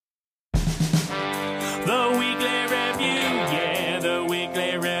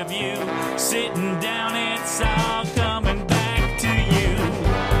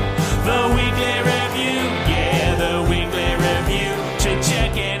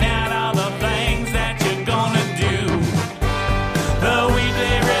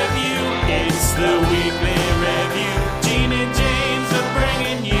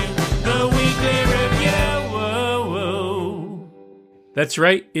That's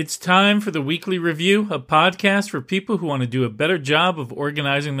right. It's time for the Weekly Review, a podcast for people who want to do a better job of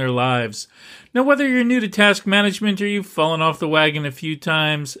organizing their lives. Now, whether you're new to task management or you've fallen off the wagon a few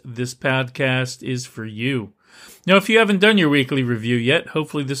times, this podcast is for you. Now, if you haven't done your weekly review yet,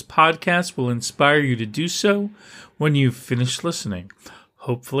 hopefully this podcast will inspire you to do so when you've finished listening.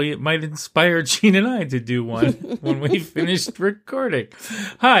 Hopefully it might inspire Gene and I to do one when we finished recording.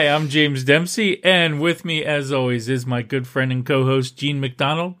 Hi, I'm James Dempsey, and with me, as always, is my good friend and co-host, Gene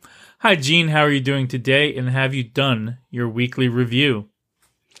McDonald. Hi, Gene. How are you doing today, and have you done your weekly review?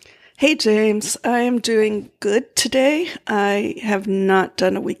 Hey, James. I am doing good today. I have not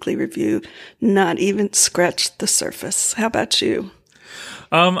done a weekly review, not even scratched the surface. How about you?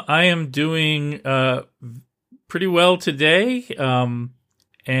 I am doing pretty well today.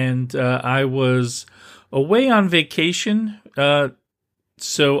 And I was away on vacation,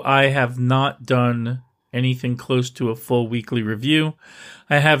 so I have not done anything close to a full weekly review.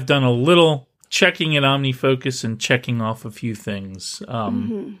 I have done a little checking at OmniFocus and checking off a few things.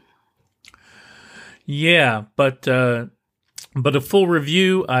 Yeah, but a full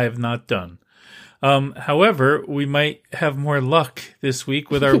review I have not done. However, we might have more luck this week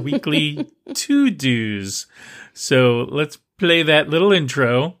with our weekly to-dos. So let's play that little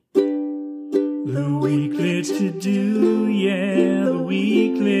intro. The weekly to-do, yeah, the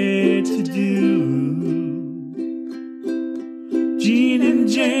weekly to-do. Gene and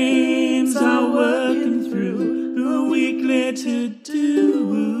James are working through the weekly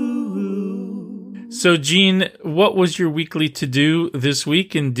to-do. So, Gene, what was your weekly to-do this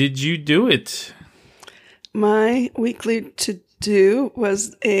week, and did you do it? My weekly to-do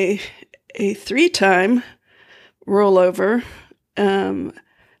was a 3-time rollover.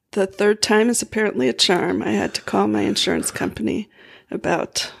 The third time is apparently a charm. I had to call my insurance company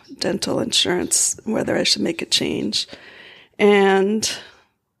about dental insurance, whether I should make a change. And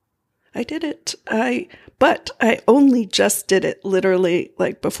I did it. But I only just did it literally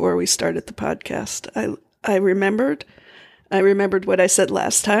like before we started the podcast. I remembered what I said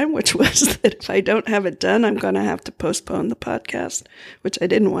last time, which was that if I don't have it done, I'm going to have to postpone the podcast, which I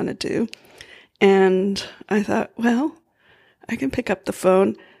didn't want to do. And I thought, well, I can pick up the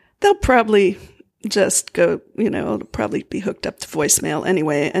phone. They'll probably just go, it'll probably be hooked up to voicemail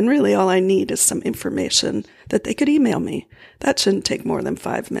anyway. And really all I need is some information that they could email me. That shouldn't take more than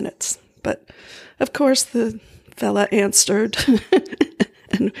 5 minutes. But of course the fella answered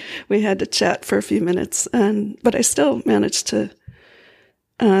and we had to chat for a few minutes. But I still managed to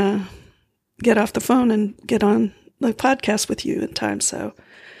get off the phone and get on the podcast with you in time. So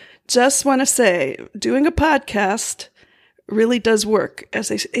just want to say, doing a podcast really does work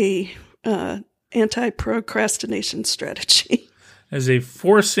as a anti-procrastination strategy. As a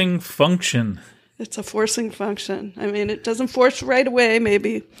forcing function. It's a forcing function. I mean, it doesn't force right away,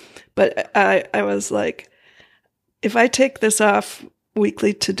 maybe, but I was like, if I take this off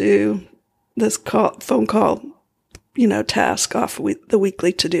weekly to do this phone call, task off the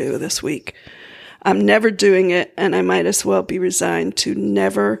weekly to do this week, I'm never doing it, and I might as well be resigned to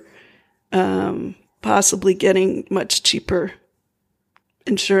never possibly getting much cheaper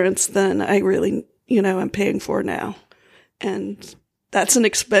insurance than I really, I'm paying for now. And that's an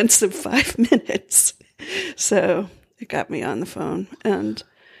expensive 5 minutes. So it got me on the phone. And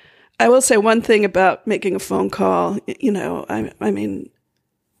I will say one thing about making a phone call, I mean,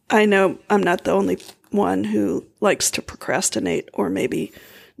 I know I'm not the only one who likes to procrastinate or maybe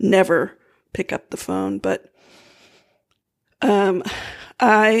never pick up the phone, but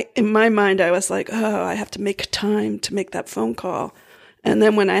in my mind, I was like, oh, I have to make time to make that phone call. And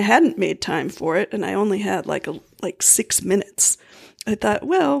then when I hadn't made time for it and I only had like 6 minutes, I thought,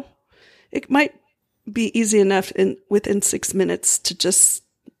 well, it might be easy enough within 6 minutes to just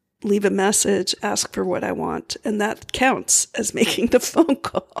leave a message, ask for what I want. And that counts as making the phone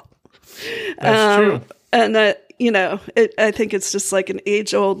call. That's true. And I think it's just like an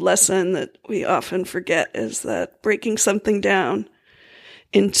age-old lesson that we often forget, is that breaking something down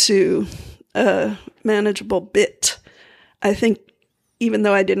into a manageable bit. I think even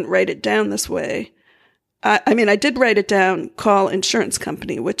though I didn't write it down this way, I did write it down, call insurance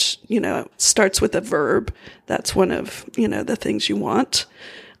company, which, starts with a verb. That's one of, the things you want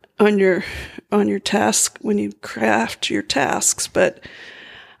on your task when you craft your tasks. But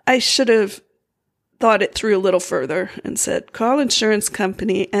I should have thought it through a little further and said, call insurance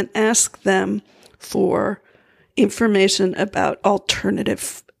company and ask them for information about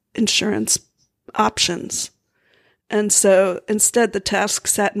alternative insurance options. And so instead the task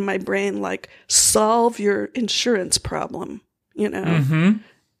sat in my brain like, solve your insurance problem, in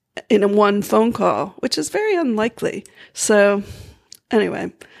a one phone call, which is very unlikely. So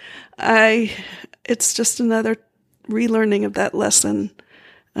anyway, it's just another relearning of that lesson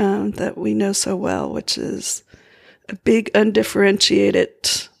that we know so well, which is a big undifferentiated,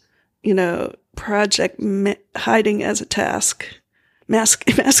 project hiding as a task,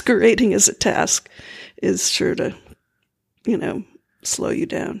 masquerading as a task is sure to, slow you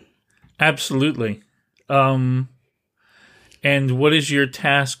down. Absolutely. And what is your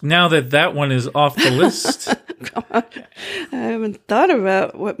task now that one is off the list? Come on. I haven't thought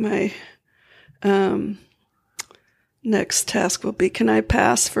about what my next task will be. Can I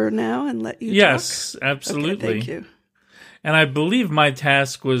pass for now and let you Yes, talk? absolutely. Okay, thank you. And I believe my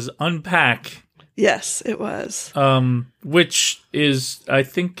task was unpack. Yes, it was. Which is, I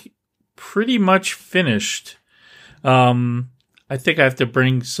think, pretty much finished. I think I have to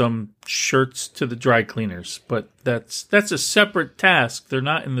bring some shirts to the dry cleaners, but that's a separate task. They're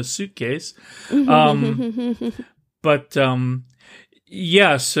not in the suitcase. But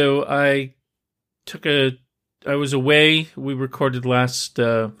yeah, so I was away. We recorded last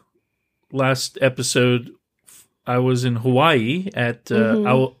episode. I was in Hawaii at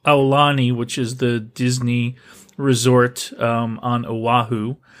Aulani, which is the Disney resort on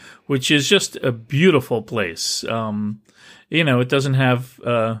Oahu, which is just a beautiful place. It doesn't have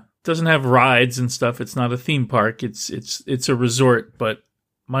rides and stuff. It's not a theme park. It's a resort, but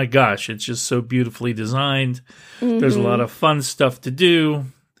my gosh, it's just so beautifully designed. There's a lot of fun stuff to do.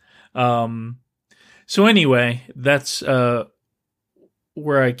 So anyway, that's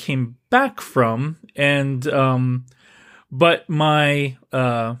where I came back from, and but my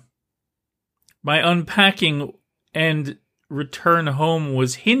unpacking and return home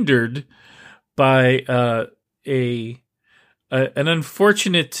was hindered by an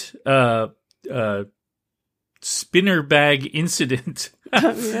unfortunate spinner bag incident.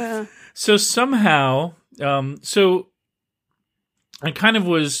 Yeah. So somehow, so I kind of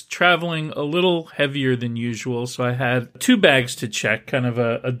was traveling a little heavier than usual. So I had 2 bags to check, kind of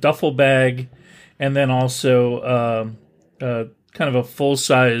a duffel bag, and then also kind of a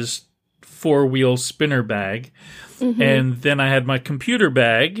full-size 4-wheel spinner bag. And then I had my computer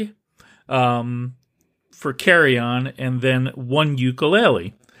bag for carry-on, and then 1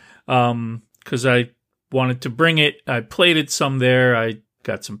 ukulele because I wanted to bring it. I played it some there. I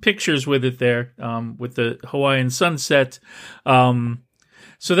got some pictures with it there with the Hawaiian sunset. So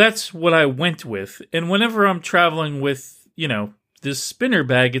that's what I went with. And whenever I'm traveling with, this spinner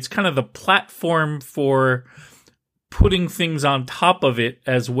bag, it's kind of the platform for putting things on top of it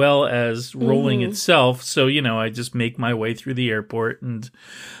as well as rolling itself. So, I just make my way through the airport and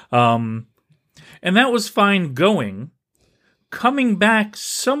that was fine going. Coming back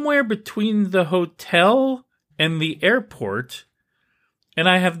somewhere between the hotel and the airport, and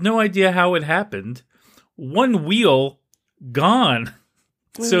I have no idea how it happened, 1 wheel gone.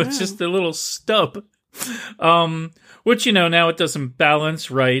 So it's just a little stub. Which, now it doesn't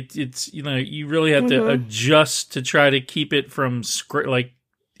balance right. It's, you really have to adjust to try to keep it from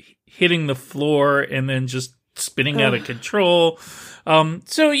hitting the floor and then just spinning out of control.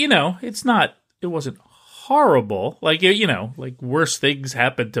 So, it wasn't horrible. Like worse things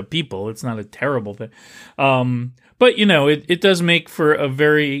happen to people. It's not a terrible thing. But, it does make for a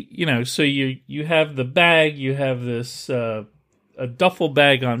very, so you have the bag, you have this, a duffel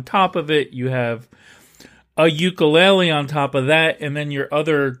bag on top of it, you have a ukulele on top of that, and then I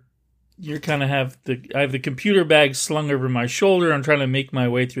have the computer bag slung over my shoulder. I'm trying to make my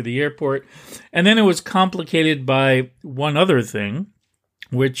way through the airport. And then it was complicated by one other thing,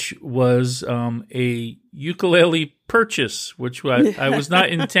 which was a ukulele purchase, which I was not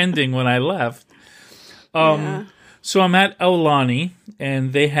intending when I left. So I'm at Aulani,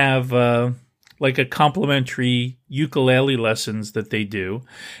 and they have like a complimentary ukulele lessons that they do.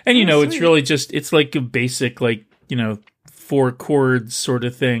 And, it's really just, it's like a basic, 4 chords sort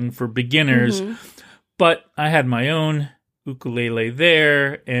of thing for beginners. But I had my own ukulele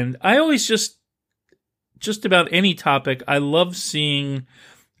there, and I always just about any topic, I love seeing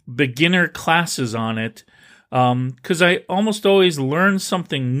beginner classes on it, because I almost always learn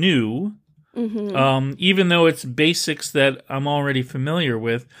something new, even though it's basics that I'm already familiar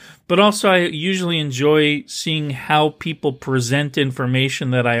with. But also I usually enjoy seeing how people present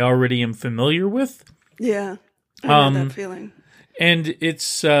information that I already am familiar with. Yeah, I know that feeling. And it's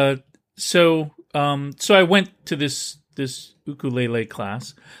so I went to this ukulele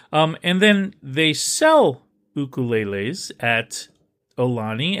class, and then they sell ukuleles at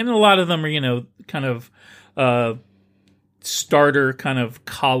Aulani, and a lot of them are kind of starter kind of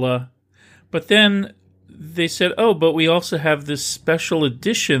kala. But then they said, but we also have this special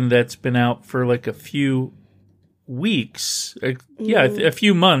edition that's been out for like a few weeks, a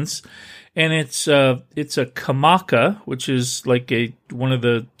few months, and it's a Kamaka, which is like one of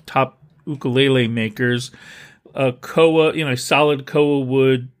the top ukulele makers, a koa, solid koa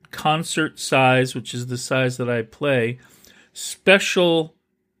wood, concert size, which is the size that I play, special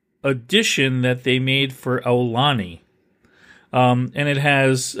edition that they made for Aulani. And it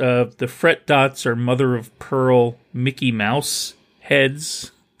has the fret dots are mother of pearl Mickey Mouse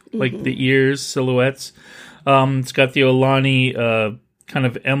heads, like the ears, silhouettes. It's got the Aulani kind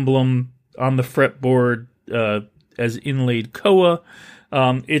of emblem on the fretboard as inlaid koa.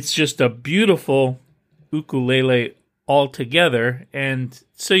 It's just a beautiful ukulele altogether, and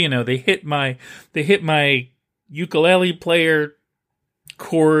so they hit my ukulele player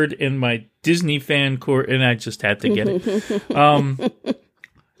chord and my Disney fan chord, and I just had to get it.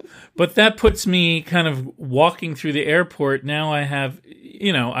 But that puts me kind of walking through the airport. Now I have,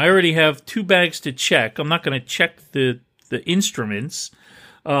 I already have 2 bags to check. I'm not going to check the instruments.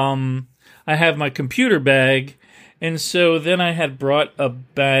 I have my computer bag, and so then I had brought a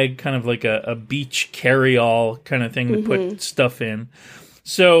bag, kind of like a beach carry-all kind of thing to put stuff in.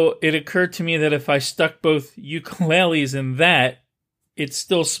 So it occurred to me that if I stuck both ukuleles in that, it's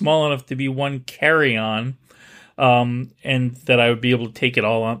still small enough to be one carry-on, and that I would be able to take it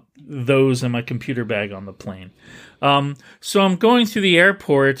all on those in my computer bag on the plane. So I'm going through the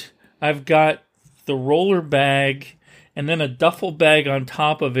airport. I've got the roller bag and then a duffel bag on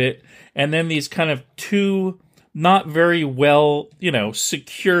top of it, and then these kind of 2 not very well,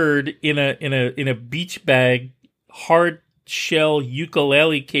 secured in a beach bag, hard shell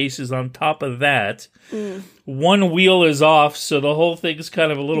ukulele cases on top of that. One wheel is off, so the whole thing's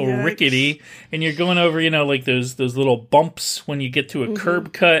kind of a little rickety, and you're going over, like those little bumps when you get to a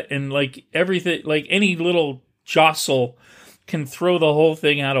curb cut, and like everything, like any little jostle can throw the whole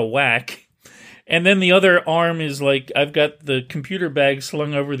thing out of whack. And then the other arm is like, I've got the computer bag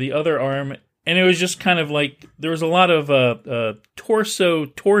slung over the other arm, and it was just kind of like, there was a lot of torso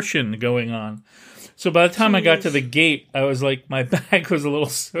torsion going on. So by the time I got to the gate, I was like, my bag was a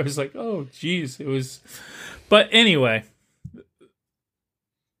little, I was like, oh, geez. It was, but anyway,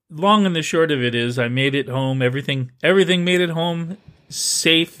 long and the short of it is I made it home. Everything made it home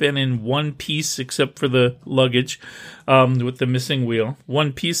safe and in one piece, except for the luggage with the missing wheel.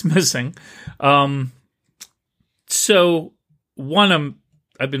 One piece missing. So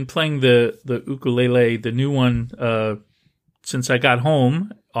I've been playing the ukulele, the new one, since I got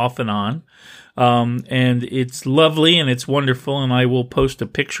home, off and on. And it's lovely and it's wonderful, and I will post a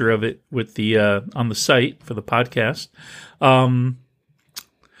picture of it with the on the site for the podcast.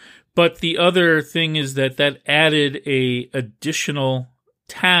 But the other thing is that added a additional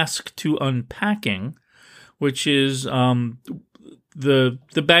task to unpacking, which is the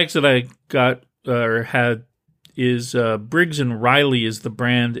bags that I got or had is Briggs and Riley is the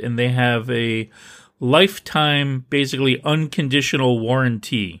brand, and they have a lifetime, basically unconditional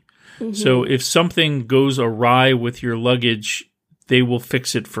warranty. So if something goes awry with your luggage, they will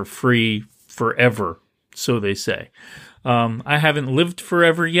fix it for free forever, so they say. I haven't lived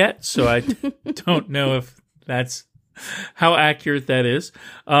forever yet, so I don't know if that's how accurate that is.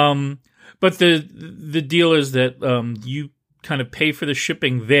 But the deal is that you kind of pay for the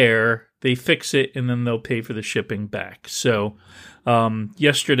shipping there, they fix it, and then they'll pay for the shipping back. So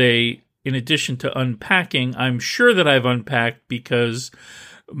yesterday, in addition to unpacking, I'm sure that I've unpacked because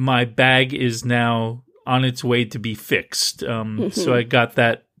my bag is now on its way to be fixed. So I got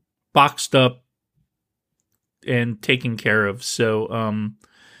that boxed up and taken care of. So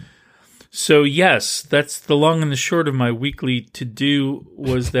yes, that's the long and the short of my weekly to-do,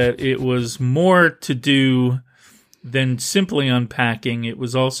 was that it was more to do than simply unpacking. It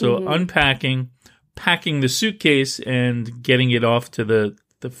was also unpacking, packing the suitcase, and getting it off to the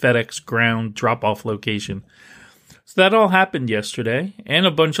FedEx ground drop-off location. So that all happened yesterday, and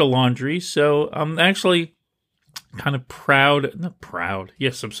a bunch of laundry. So I'm actually kind of proud. Not proud.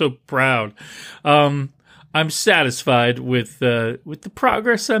 Yes, I'm so proud. I'm satisfied with the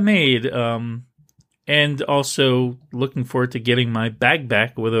progress I made, and also looking forward to getting my bag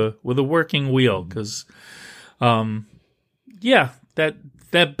back with a working wheel. Because, that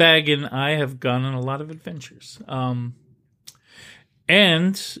bag and I have gone on a lot of adventures.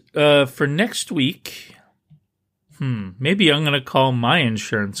 And for next week. Maybe I'm going to call my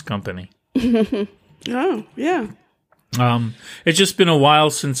insurance company. Oh, yeah. It's just been a while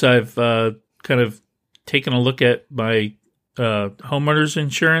since I've kind of taken a look at my homeowner's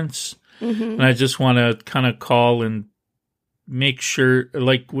insurance. And I just want to kind of call and make sure,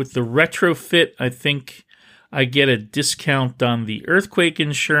 like with the retrofit, I think I get a discount on the earthquake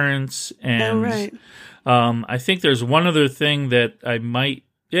insurance. And I think there's one other thing that I might.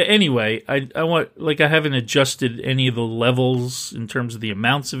 Anyway, I want, like, I haven't adjusted any of the levels in terms of the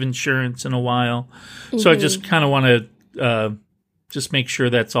amounts of insurance in a while, so I just kind of want to just make sure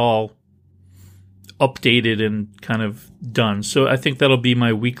that's all updated and kind of done. So I think that'll be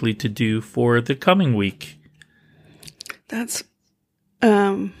my weekly to do for the coming week. That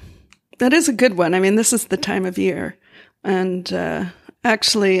is a good one. I mean, this is the time of year, and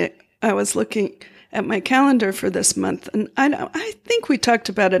actually, I was looking at my calendar for this month, and I think we talked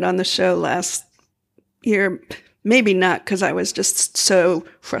about it on the show last year. Maybe not, because I was just so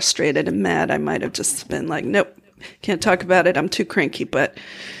frustrated and mad. I might have just been like, nope, can't talk about it. I'm too cranky. But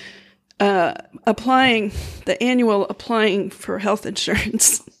the annual applying for health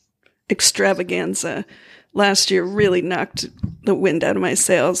insurance extravaganza last year really knocked the wind out of my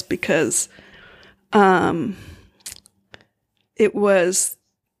sails, because it was,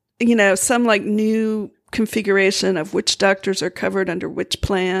 some like new configuration of which doctors are covered under which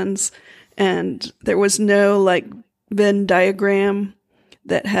plans. And there was no like Venn diagram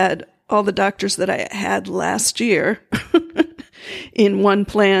that had all the doctors that I had last year in one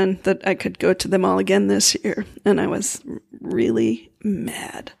plan that I could go to them all again this year. And I was really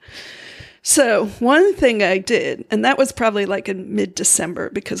mad. So one thing I did, and that was probably like in mid-December,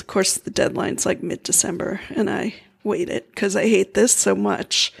 because of course the deadline's like mid-December, and I waited because I hate this so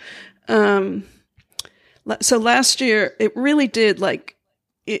much. So last year it really did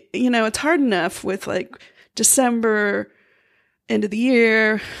it's hard enough with like December, end of the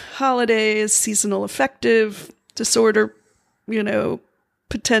year, holidays, seasonal affective disorder,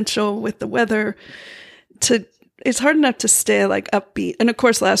 potential with the weather. It's hard enough to stay like upbeat. And of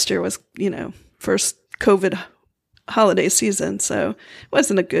course last year was, first COVID holiday season, so it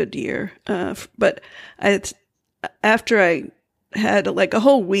wasn't a good year. But after I had like a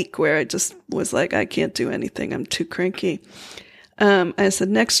whole week where I just was like, I can't do anything, I'm too cranky. I said,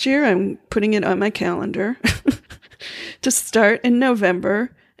 next year I'm putting it on my calendar to start in November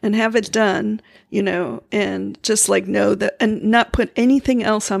and have it done, and just like know that, and not put anything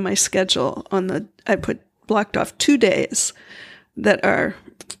else on my schedule I blocked off 2 days that are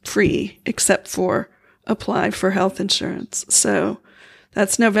free except for apply for health insurance. So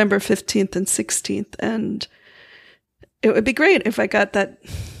that's November 15th and 16th. And it would be great if I got that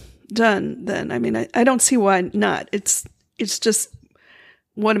done then. I mean, I don't see why not. It's just,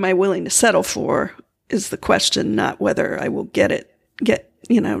 what am I willing to settle for is the question, not whether I will get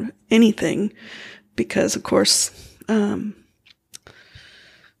anything, because of course,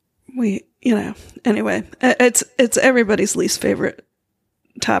 anyway, it's everybody's least favorite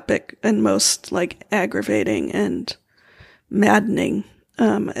topic and most like aggravating and maddening,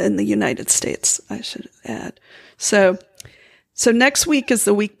 in the United States, I should add. So next week is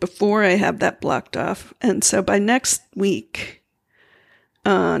the week before I have that blocked off. And so by next week,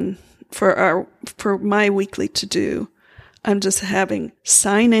 for my weekly to do, I'm just having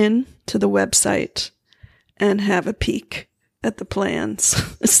sign in to the website and have a peek at the plans,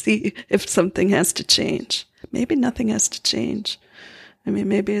 see if something has to change. Maybe nothing has to change. I mean,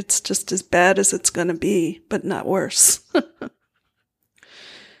 maybe it's just as bad as it's going to be, but not worse.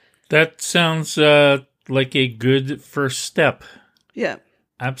 That sounds like a good first step. Yeah.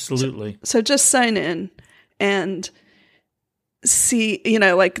 Absolutely. So just sign in and see,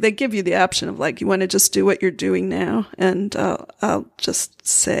 like they give you the option of like, you want to just do what you're doing now. And I'll just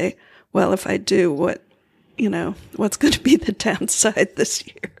say, well, if I do, what's going to be the downside this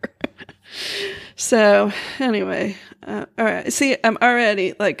year? So anyway, all right. See, I'm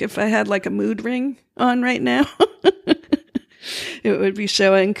already like, if I had like a mood ring on right now, it would be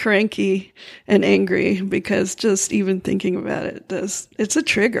showing cranky and angry, because just even thinking about it's a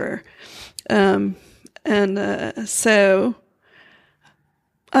trigger. So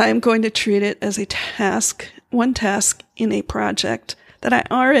I'm going to treat it as one task in a project that I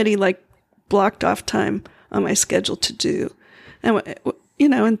already like blocked off time on my schedule to do. And,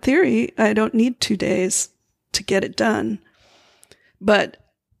 in theory, I don't need 2 days to get it done. But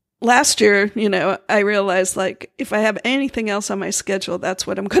last year, I realized like if I have anything else on my schedule, that's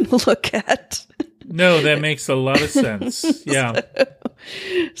what I'm going to look at. No, that makes a lot of sense. Yeah.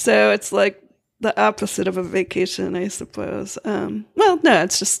 So it's like the opposite of a vacation, I suppose. No,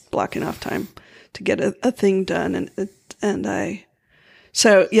 it's just blocking off time to get a thing done.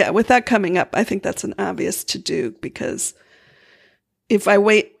 So yeah, with that coming up, I think that's an obvious to do, because if I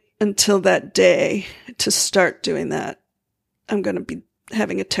wait until that day to start doing that, I'm going to be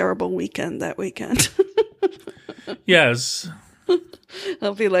having a terrible weekend that weekend. Yes.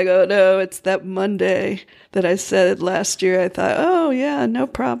 I'll be like, oh no, it's that Monday that I said last year. I thought, oh yeah, no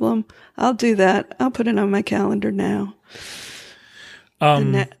problem. I'll do that. I'll put it on my calendar now.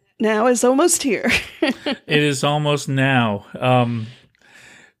 And now is almost here. It is almost now.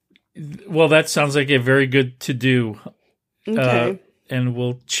 Well, that sounds like a very good to-do. Okay. And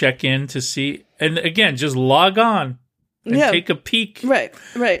we'll check in to see. And again, just log on and take a peek. Right.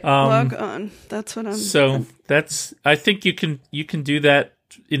 Log on. That's what I'm. So I think you can do that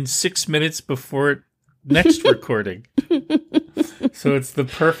in 6 minutes before next recording. So it's the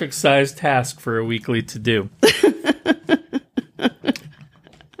perfect size task for a weekly to do.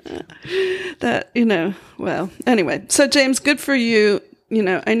 Well, anyway. So James, good for you.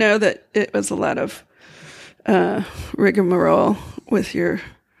 I know that it was a lot of rigmarole with your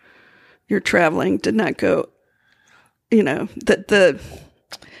traveling. Did not go, the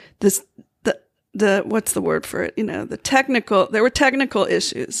what's the word for it? There were technical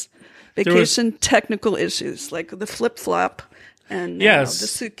issues, technical issues, like the flip flop and the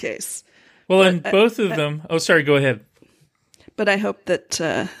suitcase. Well, and both of them. Oh, sorry. Go ahead. But I hope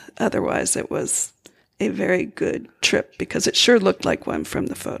that otherwise it was a very good trip, because it sure looked like one from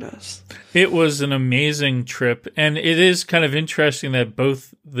the photos. It was an amazing trip, and it is kind of interesting that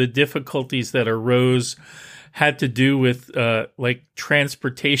both the difficulties that arose had to do with like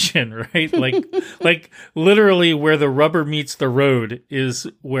transportation, right? like literally where the rubber meets the road is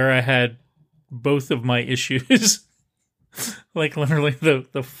where I had both of my issues. Like literally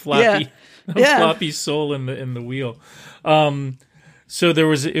the floppy floppy sole in the wheel. So it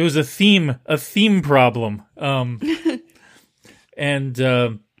was a theme problem.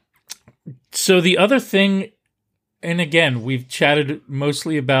 And so the other thing, and again, we've chatted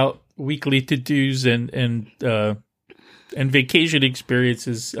mostly about weekly to-dos and vacation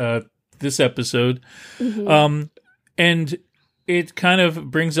experiences this episode. Mm-hmm. And it kind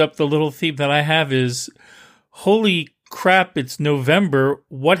of brings up the little theme that I have is, holy crap, it's November.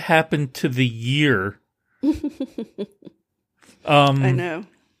 What happened to the year? I know.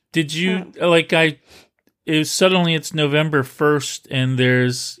 Did you suddenly it's November 1st and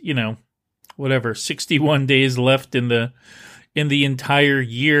there's, 61 days left in the entire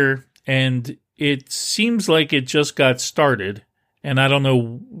year, and it seems like it just got started, and I don't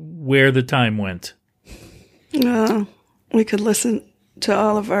know where the time went. We could listen to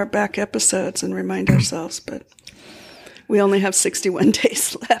all of our back episodes and remind ourselves, but we only have 61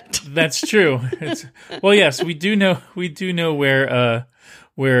 days left. That's true. Well, yes, we do know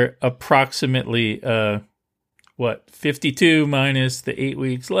where approximately 52 minus the 8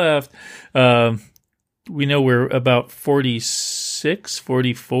 weeks left. We know we're about 46,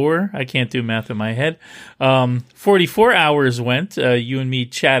 44. I can't do math in my head. 44 hours went, you and me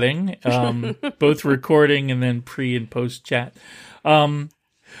chatting, both recording and then pre and post chat.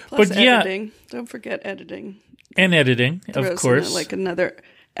 Plus editing. Don't forget editing. And editing, of course. Like another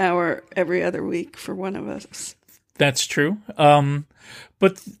hour every other week for one of us. That's true.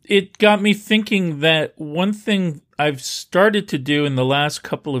 But it got me thinking that one thing I've started to do in the last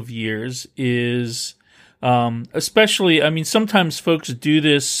couple of years is, especially, sometimes folks do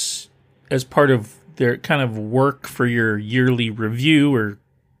this as part of their kind of work for your yearly review or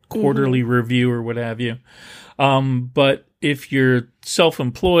quarterly review or what have you. But if you're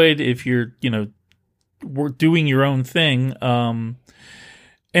self-employed, if you're, doing your own thing, and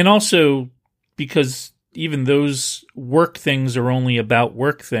also because even those work things are only about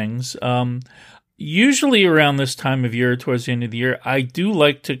work things, usually around this time of year, towards the end of the year, I do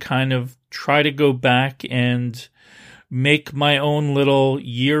like to kind of try to go back and make my own little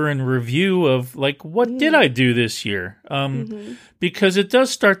year in review of like, what did I do this year? Because it does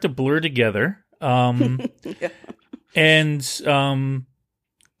start to blur together. And,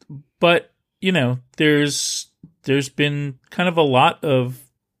 but, there's been kind of a lot of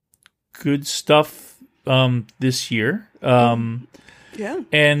good stuff this year. And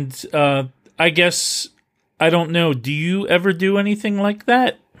I guess, I don't know, do you ever do anything like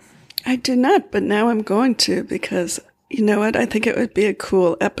that? I do not, but now I'm going to, because you know what? I think it would be a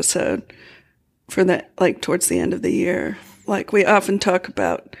cool episode for that, like towards the end of the year. Like we often talk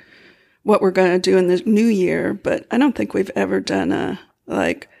about what we're going to do in the new year, but I don't think we've ever done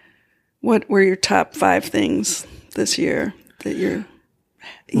what were your top 5 things this year that you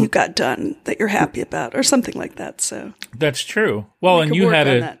got done that you're happy about, or something like that. So that's true. Well, and you had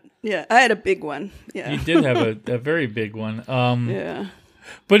I had a big one. Yeah, you did have a very big one. Yeah.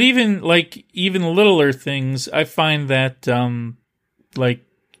 But even littler things, I find that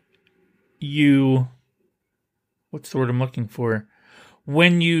what's the word I'm looking for?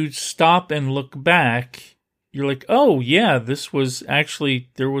 When you stop and look back, you're like, oh yeah, this was actually,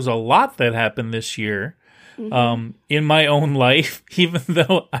 there was a lot that happened this year in my own life, even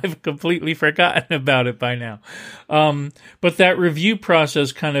though I've completely forgotten about it by now. But that review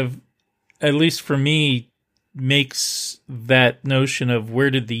process kind of, at least for me, makes that notion of where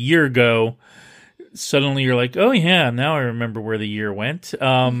did the year go. Suddenly you're like, oh yeah, now I remember where the year went.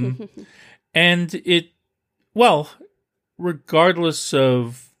 And regardless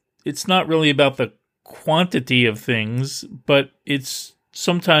of, it's not really about the quantity of things, but it's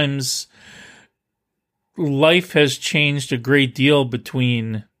sometimes life has changed a great deal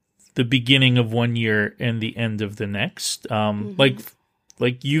between the beginning of one year and the end of the next.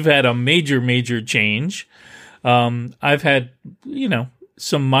 Like you've had a major change. I've had,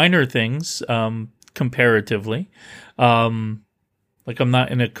 some minor things, comparatively. Like I'm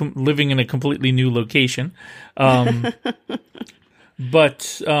not living in a completely new location. But,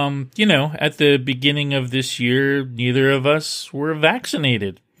 at the beginning of this year, neither of us were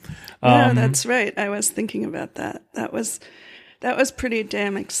vaccinated. No, that's right. I was thinking about that. That was pretty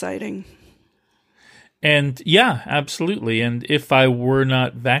damn exciting. And yeah, absolutely. And if I were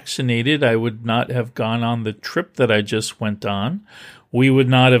not vaccinated, I would not have gone on the trip that I just went on. We would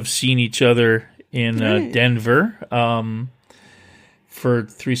not have seen each other in Denver for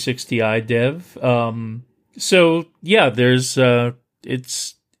 360 iDev. So yeah, there's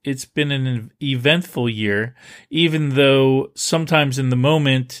it's been an eventful year, even though sometimes in the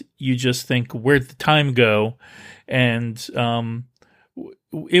moment you just think, where'd the time go? And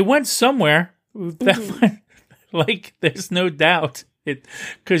it went somewhere. Like there's no doubt it,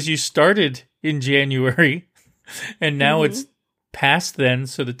 because you started in January and now it's past then,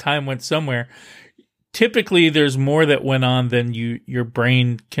 so the time went somewhere. Typically there's more that went on than your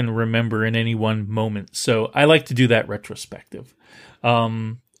brain can remember in any one moment. So I like to do that retrospective.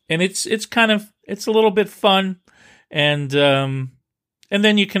 And it's kind of, it's a little bit fun. And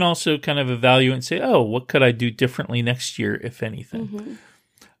then you can also kind of evaluate and say, oh, what could I do differently next year, if anything?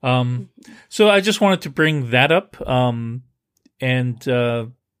 So I just wanted to bring that up.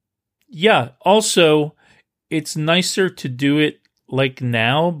 Also it's nicer to do it like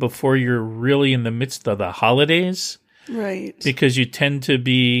now before you're really in the midst of the holidays. Right. Because you tend to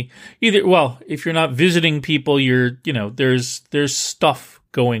be if you're not visiting people, there's stuff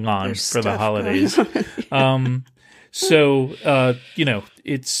going on for the holidays.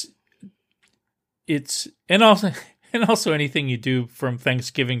 It's and also anything you do from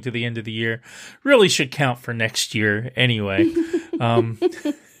Thanksgiving to the end of the year really should count for next year anyway.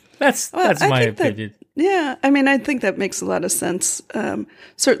 That's my opinion. Yeah, I mean, I think that makes a lot of sense.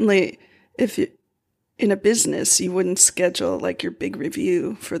 Certainly, if you in a business, you wouldn't schedule like your big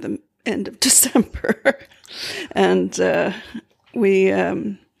review for the end of December. And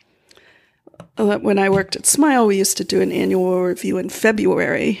when I worked at Smile, we used to do an annual review in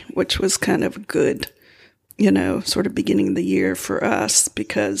February, which was kind of good, sort of beginning of the year for us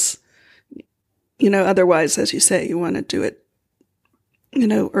because, otherwise, as you say, you want to do it,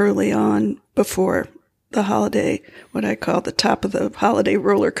 early on before the holiday, what I call the top of the holiday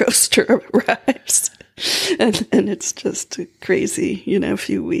roller coaster arrives. And it's just crazy, a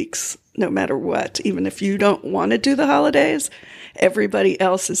few weeks, no matter what. Even if you don't want to do the holidays, everybody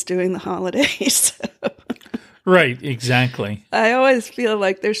else is doing the holidays. Right, exactly. I always feel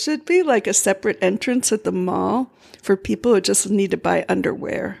like there should be like a separate entrance at the mall for people who just need to buy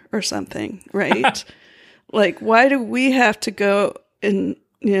underwear or something, right? Like, why do we have to go in,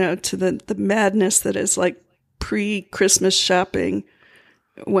 to the madness that is like pre-Christmas shopping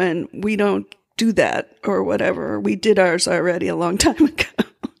when we don't do that or whatever? We did ours already a long time ago.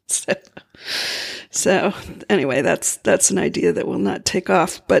 So anyway, that's an idea that will not take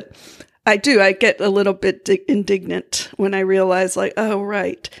off. But I get a little bit indignant when I realize like, oh,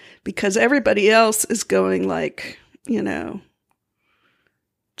 right, because everybody else is going like,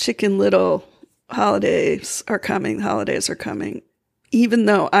 Chicken Little, holidays are coming. Even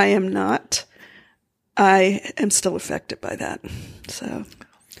though I am not, I am still affected by that. So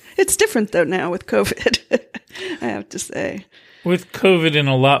it's different though now with COVID, I have to say. With COVID and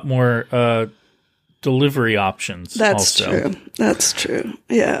a lot more delivery options. That's true.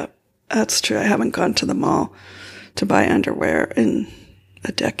 Yeah, that's true. I haven't gone to the mall to buy underwear in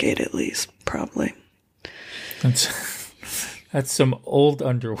a decade at least, probably. That's some old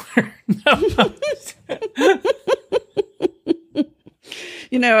underwear.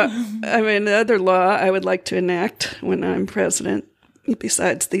 The other law I would like to enact when I'm president,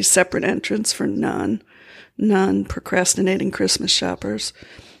 besides the separate entrance for non-procrastinating Christmas shoppers,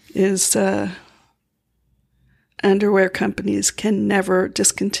 is underwear companies can never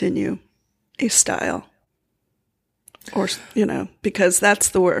discontinue a style or, because that's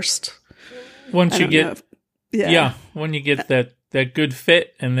the worst. Once you get, when you get that good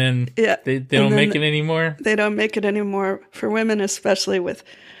fit, and then they don't make it anymore. They don't make it anymore for women, especially with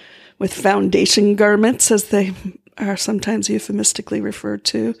foundation garments, as they are sometimes euphemistically referred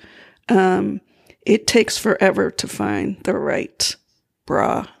to. It takes forever to find the right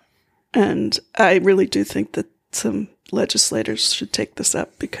bra. And I really do think that some legislators should take this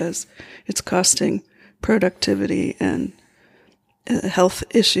up, because it's costing productivity and health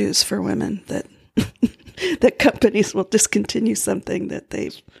issues for women that that companies will discontinue something that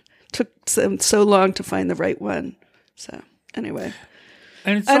they took them so long to find the right one. So anyway,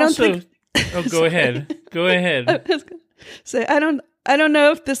 and it's go ahead. Go ahead. I was gonna say, I don't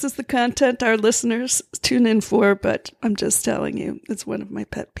know if this is the content our listeners tune in for, but I'm just telling you, it's one of my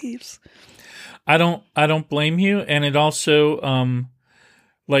pet peeves. I don't blame you, and it also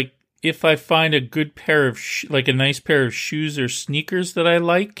like, if I find a good pair of like a nice pair of shoes or sneakers that I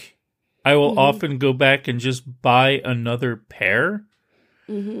like, I will often go back and just buy another pair,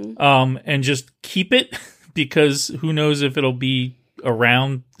 and just keep it, because who knows if it'll be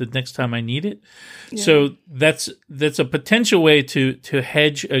around the next time I need it. Yeah. So that's a potential way to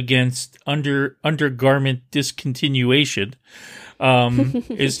hedge against undergarment discontinuation.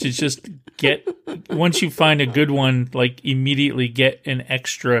 Is to just get, once you find a good one, like, immediately get an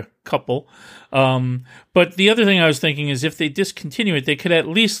extra couple. But the other thing I was thinking is, if they discontinue it, they could at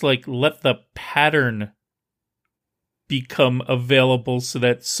least, like, let the pattern become available so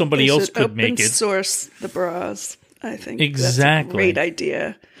that somebody else could make it. Open source the bras, I think. Exactly. That's a great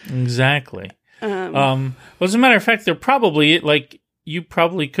idea. Exactly. Well, as a matter of fact, they're probably, like, you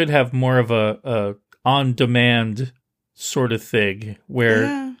probably could have more of a on-demand sort of thing,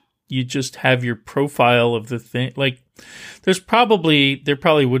 where you just have your profile of the thing. Like, there probably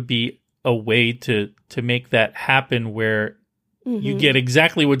would be a way to make that happen, where you get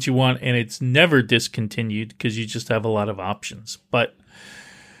exactly what you want and it's never discontinued, because you just have a lot of options. But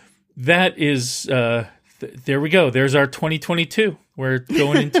that is, there we go. There's our 2022. We're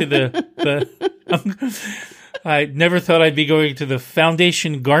going into the I never thought I'd be going to the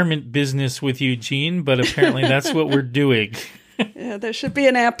foundation garment business with you, Jean, but apparently that's what we're doing. Yeah, there should be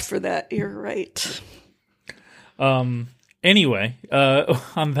an app for that. You're right. Anyway,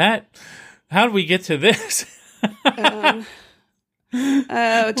 on that, how did we get to this?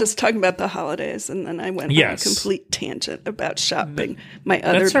 Just talking about the holidays, and then I went on a complete tangent about shopping, my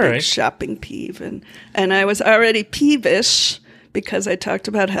other big shopping peeve. And I was already peevish because I talked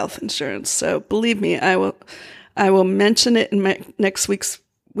about health insurance. So believe me, I will mention it in my next week's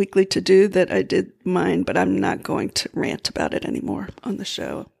weekly to-do that I did mine, but I'm not going to rant about it anymore on the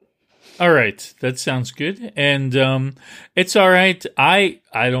show. All right. That sounds good. And it's all right. I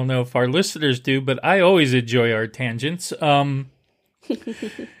don't know if our listeners do, but I always enjoy our tangents.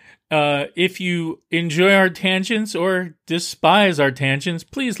 If you enjoy our tangents or despise our tangents,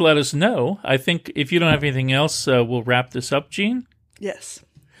 please let us know. I think if you don't have anything else, we'll wrap this up, Jean. Yes.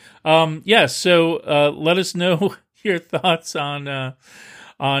 So let us know your thoughts on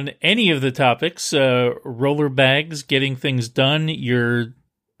any of the topics, roller bags, getting things done, your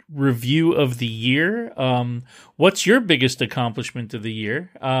review of the year, what's your biggest accomplishment of the year,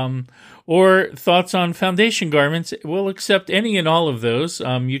 or thoughts on foundation garments. We'll accept any and all of those.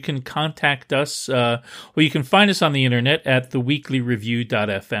 You can contact us, you can find us on the internet at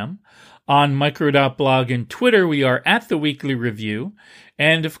theweeklyreview.fm. On Micro.blog and Twitter, we are at The Weekly Review.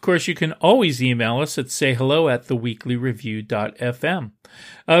 And, of course, you can always email us at sayhello@theweeklyreview.fm.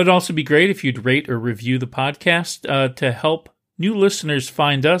 It would also be great if you'd rate or review the podcast to help new listeners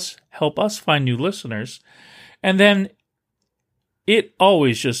find us, help us find new listeners. And then it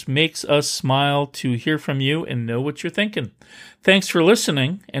always just makes us smile to hear from you and know what you're thinking. Thanks for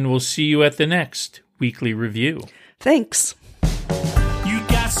listening, and we'll see you at the next Weekly Review. Thanks. You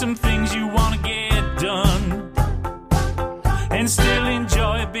got some things you want to get done and still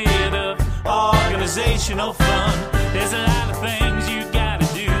enjoy a bit of organizational fun. There's a lot of things you got to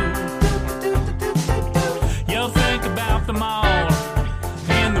do. You'll think about them all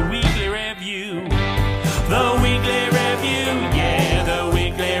in the Weekly Review. The Weekly Review, yeah, the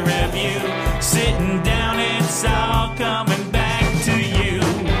Weekly Review. Sitting down, it's all coming back to you.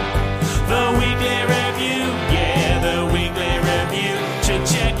 The Weekly Review, yeah, the Weekly Review.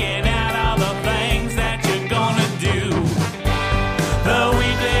 Checking out all the things that you're gonna do. The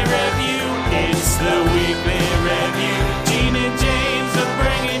Weekly Review, it's the Weekly